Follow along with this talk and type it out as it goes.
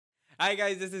Hi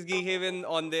guys, this is Geek Haven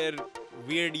on their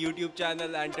weird YouTube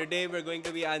channel, and today we're going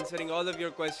to be answering all of your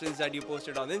questions that you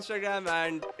posted on Instagram,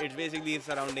 and it's basically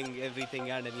surrounding everything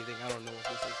and anything. I don't know what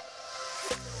this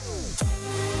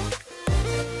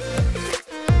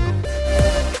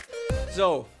is.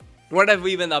 So, what have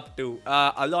we been up to?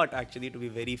 A lot actually, to be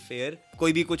very fair.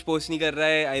 कोई भी कुछ post नहीं कर रहा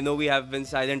है. I know we have been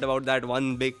silent about that one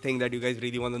big thing that you guys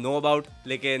really want to know about.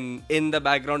 लेकिन in the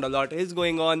background a lot is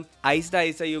going on. Aahista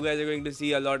Aahista you guys are going to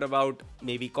see a lot about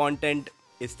maybe content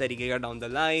इस तरीके का down the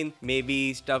line. Maybe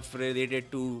stuff related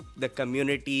to the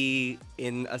community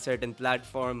in a certain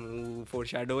platform,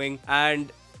 foreshadowing,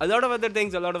 and a lot of other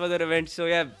things, a lot of other events. So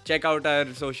yeah, check out our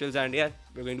socials and yeah,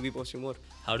 we're going to be posting more.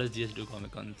 How does GS do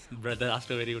Comic Cons? Brother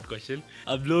asked a very good question.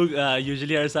 अब लोग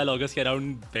usually हर साल अगस्त के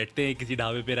around बैठते हैं किसी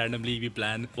ढाबे पे randomly we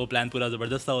plan. वो plan पूरा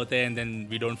ज़बरदस्त सा होता है and then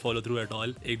we don't follow through at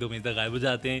all. एक दो महीने तक गायब हो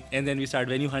जाते हैं and then we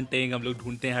start venue hunting. हम लोग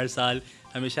ढूंढते हैं हर साल.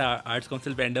 हमेशा आर्ट्स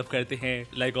काउंसिल पे एंड अप करते हैं.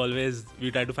 Like always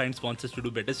we try to find sponsors to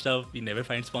do better stuff. We never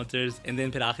find sponsors and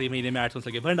then फिर आखिरी महीने में आर्ट्स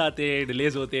काउंसिल के फंड आते हैं,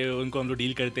 डिलेज होते हैं, उनको हम लोग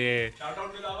डील करते हैं.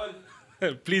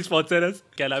 प्लीज स्पॉन्सर अस.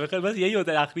 क्या नाम है? बस यही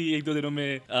होता है आखिरी एक दो दिनों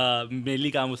में.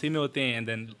 मेनली काम उसी में होते हैं and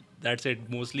then that's it.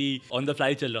 Mostly on the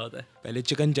fly चल रहा होता है. पहले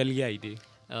चिकन चल गया आई थी.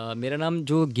 मेरा नाम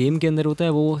जो गेम के अंदर होता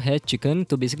है वो है चिकन.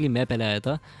 तो बेसिकली मैं पहले आया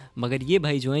था, मगर ये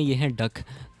भाई जो हैं ये हैं डक.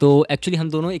 तो एक्चुअली हम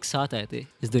दोनों एक साथ आए थे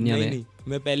इस दुनिया में. नहीं,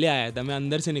 मैं पहले आया था, मैं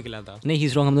अंदर से निकला था. नहीं, ही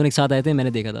स्ट्रॉन्ग. हम दोनों एक साथ आए थे,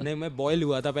 मैंने देखा था. नहीं, मैं बॉयल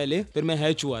हुआ था पहले, फिर मैं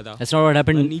हैच हुआ था. That's not what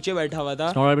happened. नीचे बैठा हुआ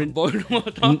था, बॉयल हुआ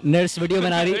था. नर्स वीडियो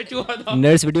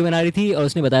बना रही थी और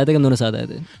उसने बताया था कि हम दोनों साथ आए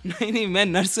थे. नहीं, मैं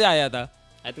नर्स से आया था.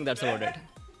 I think that's about it.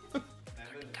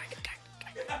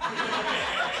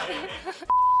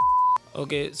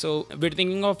 Okay, so we're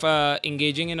thinking of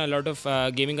engaging in a lot of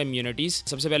gaming communities.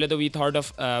 सबसे पहले तो we thought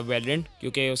of Valorant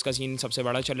क्योंकि उसका सीन सबसे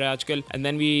बड़ा चल रहा है आजकल. And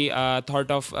then we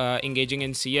thought of engaging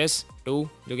in CS2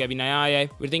 जो कि अभी नया आया है.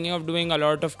 We're thinking of doing a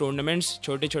lot of tournaments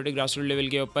छोटे छोटे grassroots level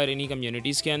के ऊपर इन्हीं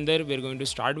communities के अंदर. We're going to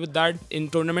start with that. In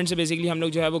tournament से basically हम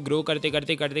लोग जो है वो grow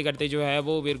करते जो है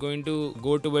वो we're going to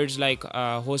go towards like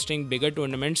hosting bigger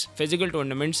tournaments, physical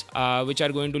tournaments which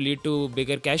are going to lead to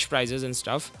bigger cash prizes and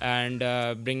stuff and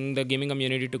bring the gaming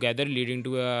community together, leading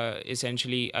to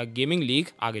essentially a gaming league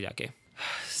आगे जाके.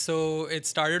 So it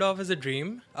started off as a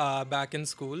dream back in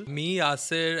school. Me,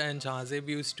 Yasir and Jahazeb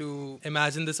used to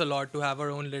imagine this a lot, to have our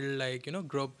own little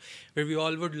group where we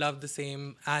all would love the same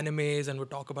animes and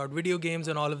would talk about video games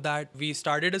and all of that. We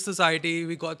started a society.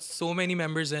 We got so many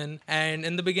members in,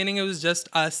 and in the beginning it was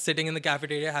just us sitting in the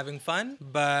cafeteria having fun.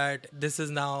 But this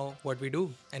is now what we do,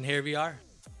 and here we are.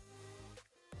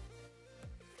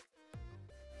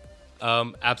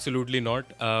 Absolutely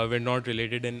not. We're not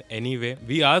related in any way.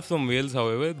 We are from Wales,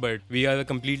 however, but we are a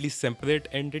completely separate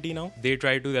entity now. They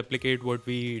try to replicate what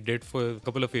we did for a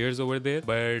couple of years over there,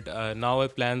 but now our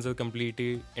plans are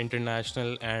completely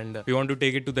international and we want to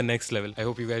take it to the next level. I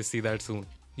hope you guys see that soon.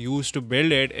 Used to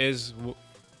build it is...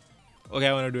 Okay,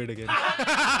 I want to do it again.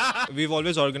 We've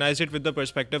always organized it with the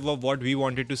perspective of what we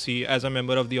wanted to see as a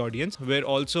member of the audience. We're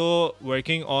also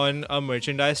working on a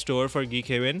merchandise store for Geek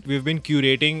Haven. We've been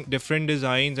curating different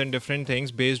designs and different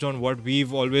things based on what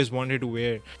we've always wanted to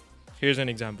wear. Here's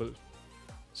an example.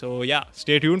 So yeah,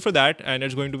 stay tuned for that and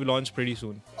it's going to be launched pretty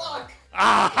soon.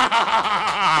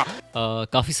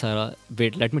 काफ़ी सारा.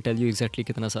 Wait, let me tell you exactly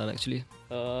कितना सारा actually.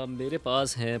 मेरे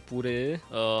पास हैं पूरे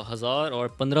 1000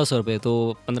 और 1500 रुपये. तो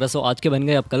 1500 आज के बन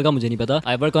गए, अब कल का मुझे नहीं पता.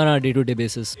 I work on a day to day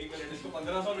basis.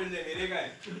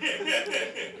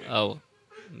 आओ,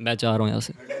 मैं चाह रहा हूँ यहाँ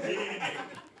से.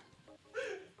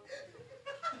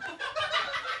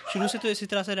 शुरू से तो इसी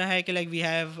तरह से रहा है कि we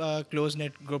have close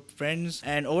knit group friends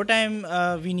and over time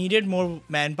we needed more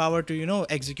man power to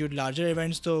execute larger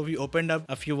events, so we opened up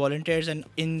a few volunteers, and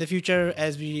in the future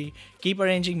as we keep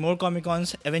arranging more Comic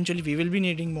Cons, eventually we will be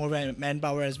needing more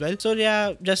manpower as well. So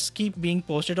yeah, just keep being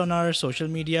posted on our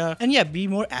social media and yeah, be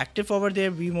more active over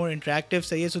there, be more interactive,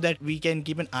 so that we can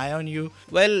keep an eye on you.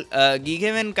 Well, Geek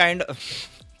Haven kind of...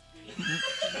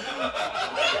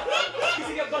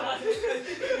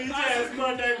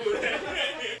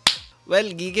 Well,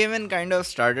 Geek Haven kind of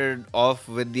started off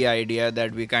with the idea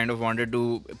that we kind of wanted to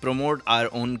promote our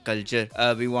own culture.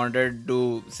 We wanted to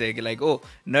say like, oh,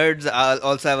 nerds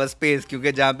also have a space.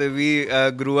 क्योंकि जहाँ पे we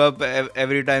grew up,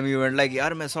 every time we went like,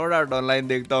 यार मैं Sword Art Online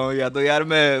देखता हूँ, या तो यार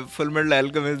मैं Fullmetal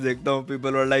Alchemist देखता हूँ.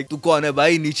 People were like, तू कौन है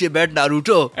भाई, नीचे बैठ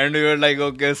Naruto. And we were like,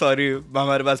 okay, sorry,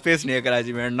 हमारे पास space नहीं है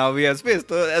कराची में. And now we have space.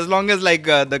 So as long as like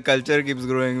the culture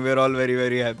keeps growing, we're all very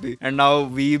very happy. And now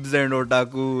weebs and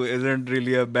otaku isn't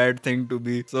really a bad thing to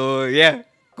be. So yeah,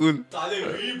 cool.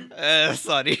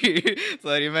 Sorry,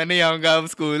 मैं नहीं आऊँगा अब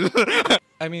school.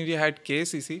 I mean, we had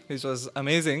KCC, which was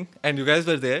amazing, and you guys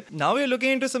were there. Now we're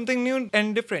looking into something new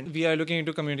and different. We are looking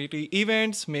into community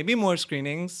events, maybe more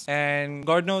screenings, and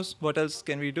God knows what else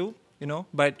can we do. You know,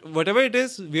 but whatever it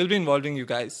is, we'll be involving you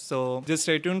guys. So just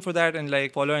stay tuned for that and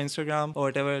like follow our Instagram or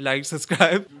whatever, like,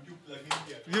 subscribe.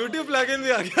 YouTube plugin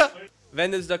bhi aa gaya.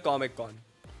 When is the Comic Con?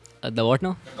 The what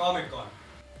now? The Comic Con.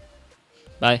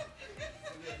 Bye.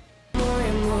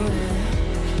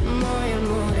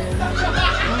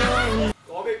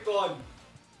 Comic Con.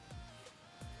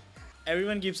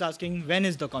 Everyone keeps asking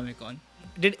when is the Comic Con.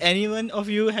 Did anyone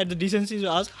of you had the decency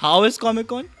to ask how is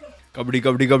Comic Con? Kabaddi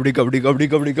kabaddi kabaddi kabaddi kabaddi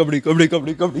kabaddi kabaddi kabaddi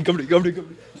kabaddi kabaddi kabaddi kabaddi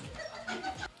kabaddi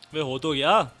वे हो तो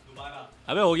गया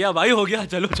अबे हो गया भाई हो गया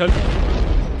चलो चलो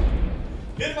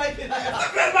फिर भाई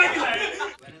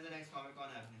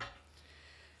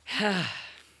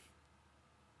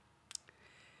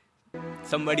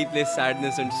Somebody plays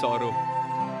sadness and sorrow.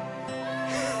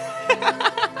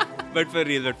 But for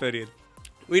real.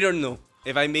 We don't know.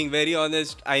 If I'm being very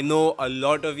honest, I know a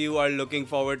lot of you are looking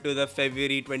forward to the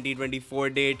February 2024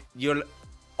 date. You're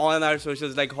on our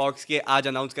socials like Hawks के आज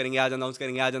announce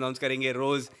करेंगे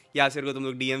रोज यासिर को तुम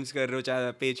लोग DMs कर रहे हो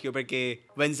चाहे पेज के ऊपर के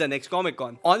when's the next Comic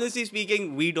Con. Honestly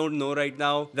speaking, we don't know right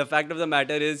now. The fact of the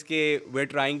matter is कि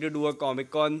we're trying to do a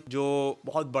Comic Con जो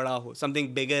बहुत बड़ा हो,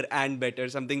 something bigger and better,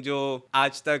 something जो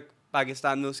आज तक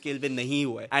पाकिस्तान में उस स्केल पे नहीं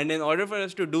हुआ है. And in order for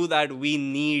us to do that we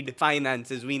need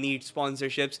finances, we need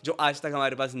sponsorships जो आज तक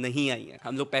हमारे पास नहीं आई हैं.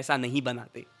 हम लोग पैसा नहीं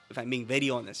बनाते. If I'm being very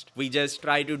honest, we just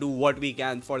try to do what we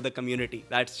can for the community.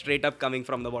 That's straight up coming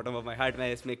from the bottom of my heart.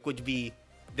 मैं इसमें कुछ भी,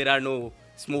 there are no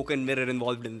smoke and mirror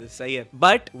involved in this. सही है.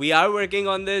 But we are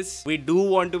working on this. We do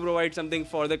want to provide something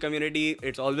for the community.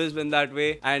 It's always been that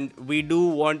way, and we do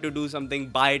want to do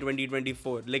something by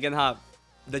 2024. लेकिन हाँ,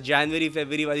 the January,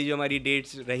 February वाली जो हमारी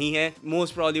dates रही हैं,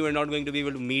 most probably we're not going to be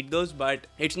able to meet those, but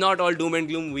it's not all doom and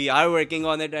gloom. We are working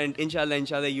on it, and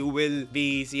inshallah, you will be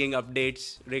seeing updates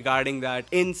regarding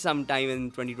that in some time in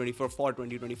 2024, for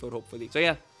 2024 hopefully. So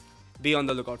yeah, be on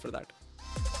the lookout for that.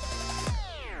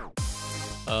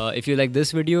 If you like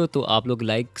this video, तो आप लोग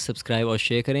like, subscribe और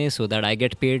share करें so that I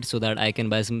get paid, so that I can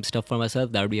buy some stuff for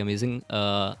myself. That would be amazing.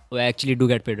 I actually do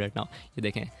get paid right now. ये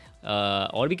देखें.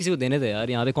 और भी किसी को देने थे यार.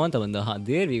 यहाँ पे कौन था बंदा? हाँ,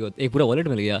 देर भी एक पूरा वॉलेट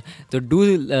मिल गया. तो do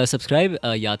subscribe.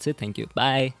 याद से थैंक यू.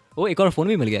 बाय. ओ एक और फ़ोन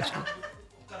भी मिल गया एक्चुअली.